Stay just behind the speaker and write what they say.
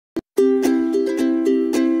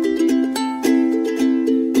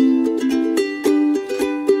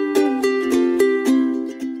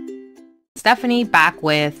Stephanie, back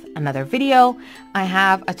with another video. I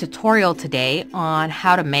have a tutorial today on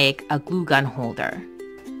how to make a glue gun holder.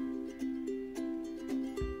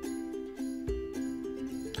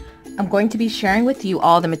 I'm going to be sharing with you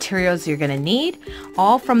all the materials you're going to need,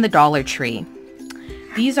 all from the Dollar Tree.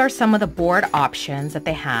 These are some of the board options that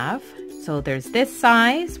they have. So there's this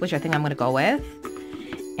size, which I think I'm going to go with,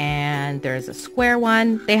 and there's a square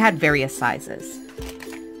one. They had various sizes.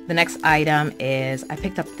 The next item is I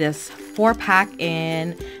picked up this 4-pack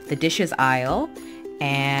in the dishes aisle,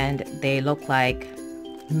 and they look like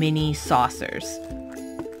mini saucers.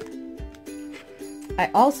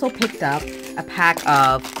 I also picked up a pack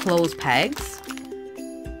of clothes pegs.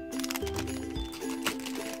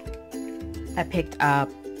 I picked up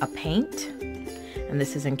a paint, and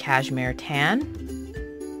this is in cashmere tan.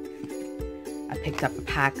 I picked up a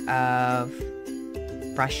pack of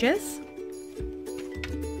brushes.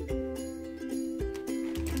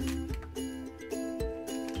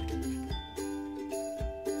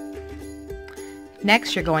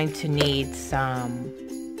 Next, you're going to need some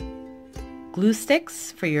glue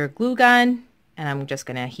sticks for your glue gun, and I'm just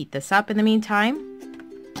going to heat this up in the meantime.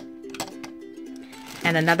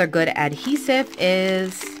 And another good adhesive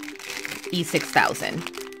is E6000.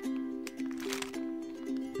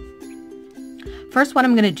 First, what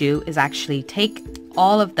I'm going to do is actually take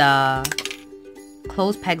all of the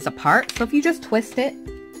clothes pegs apart. So if you just twist it,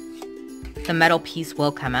 the metal piece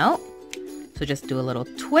will come out. So just do a little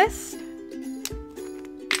twist.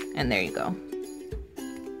 And there you go.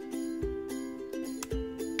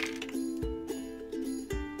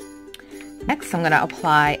 Next, I'm going to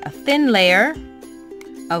apply a thin layer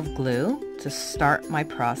of glue to start my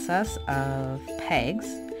process of pegs.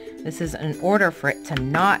 This is in order for it to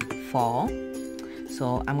not fall.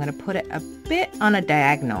 So I'm going to put it a bit on a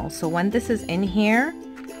diagonal. So when this is in here,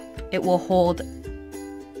 it will hold.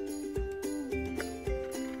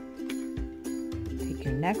 Take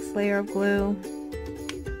your next layer of glue.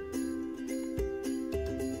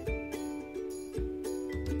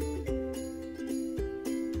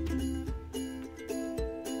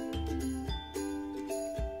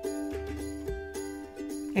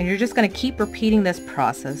 And you're just going to keep repeating this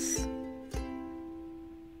process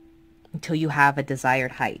until you have a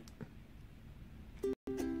desired height.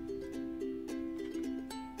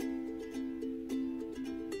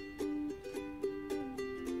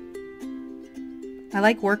 I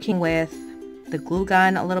like working with the glue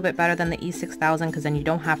gun a little bit better than the E6000 because then you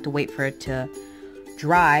don't have to wait for it to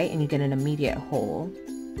dry and you get an immediate hole.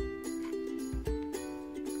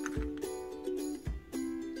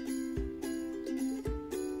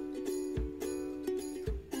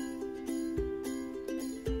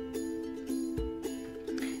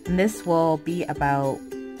 And this will be about,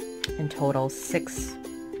 in total, 6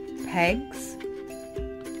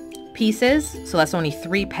 pieces. So that's only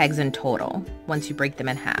 3 pegs in total once you break them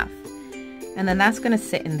in half. And then that's going to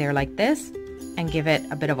sit in there like this and give it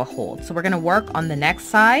a bit of a hold. So we're going to work on the next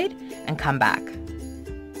side and come back.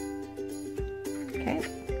 Okay.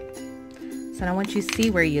 So now once you see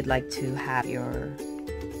where you'd like to have your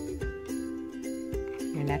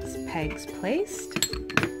next pegs placed,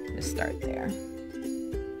 just start there.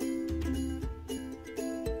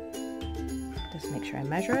 Just make sure I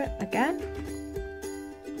measure it again,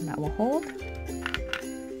 and that will hold.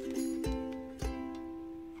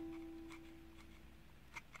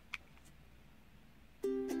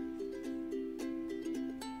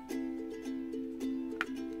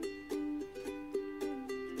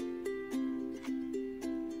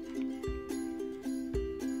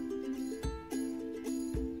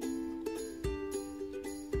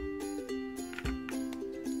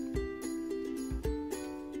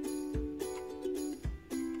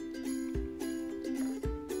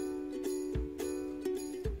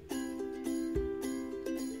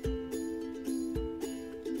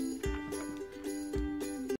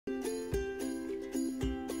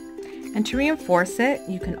 And to reinforce it,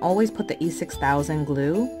 you can always put the E6000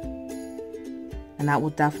 glue, and that will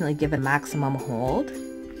definitely give it a maximum hold.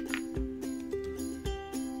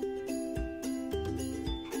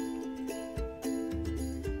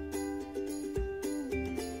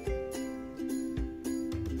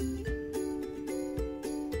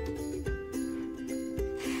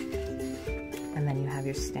 And then you have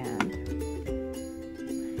your stand.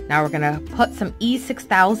 Now we're going to put some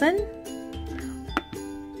E6000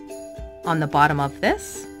 on the bottom of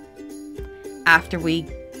this after we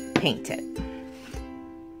paint it.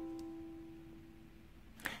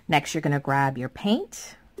 Next, you're going to grab your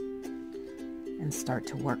paint and start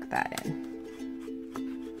to work that in.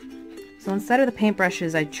 So instead of the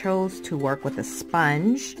paintbrushes, I chose to work with a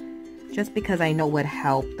sponge just because I know it would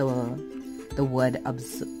help the the wood,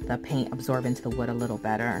 the paint absorb into the wood a little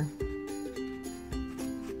better.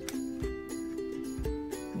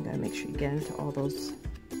 You gotta make sure you get into all those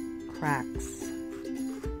cracks.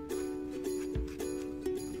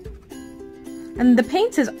 And the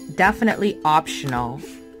paint is definitely optional.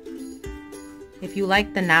 If you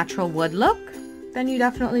like the natural wood look, then you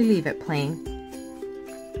definitely leave it plain.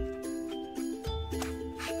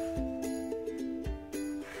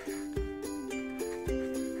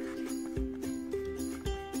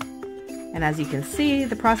 And as you can see,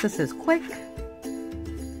 the process is quick.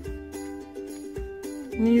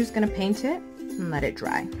 And you're just gonna paint it and let it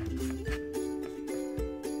dry.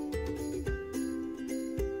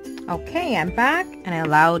 Okay, I'm back and I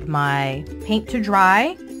allowed my paint to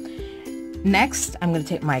dry. Next, I'm going to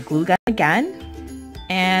take my glue gun again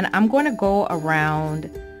and I'm going to go around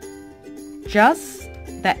just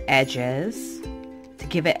the edges to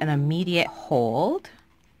give it an immediate hold.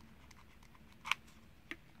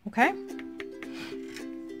 Okay?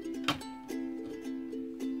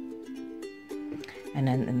 And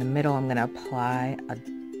then in the middle, I'm going to apply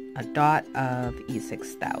a dot of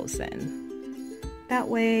E6000. That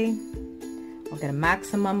way, I'll get a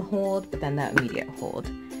maximum hold, but then that immediate hold.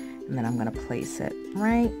 And then I'm gonna place it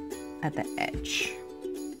right at the edge.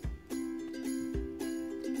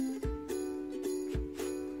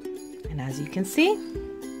 And as you can see,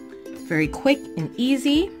 very quick and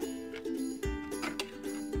easy.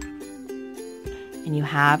 And you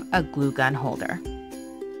have a glue gun holder.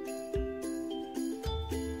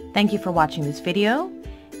 Thank you for watching this video.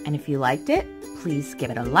 And if you liked it, please give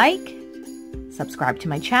it a like. Subscribe to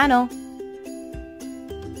my channel.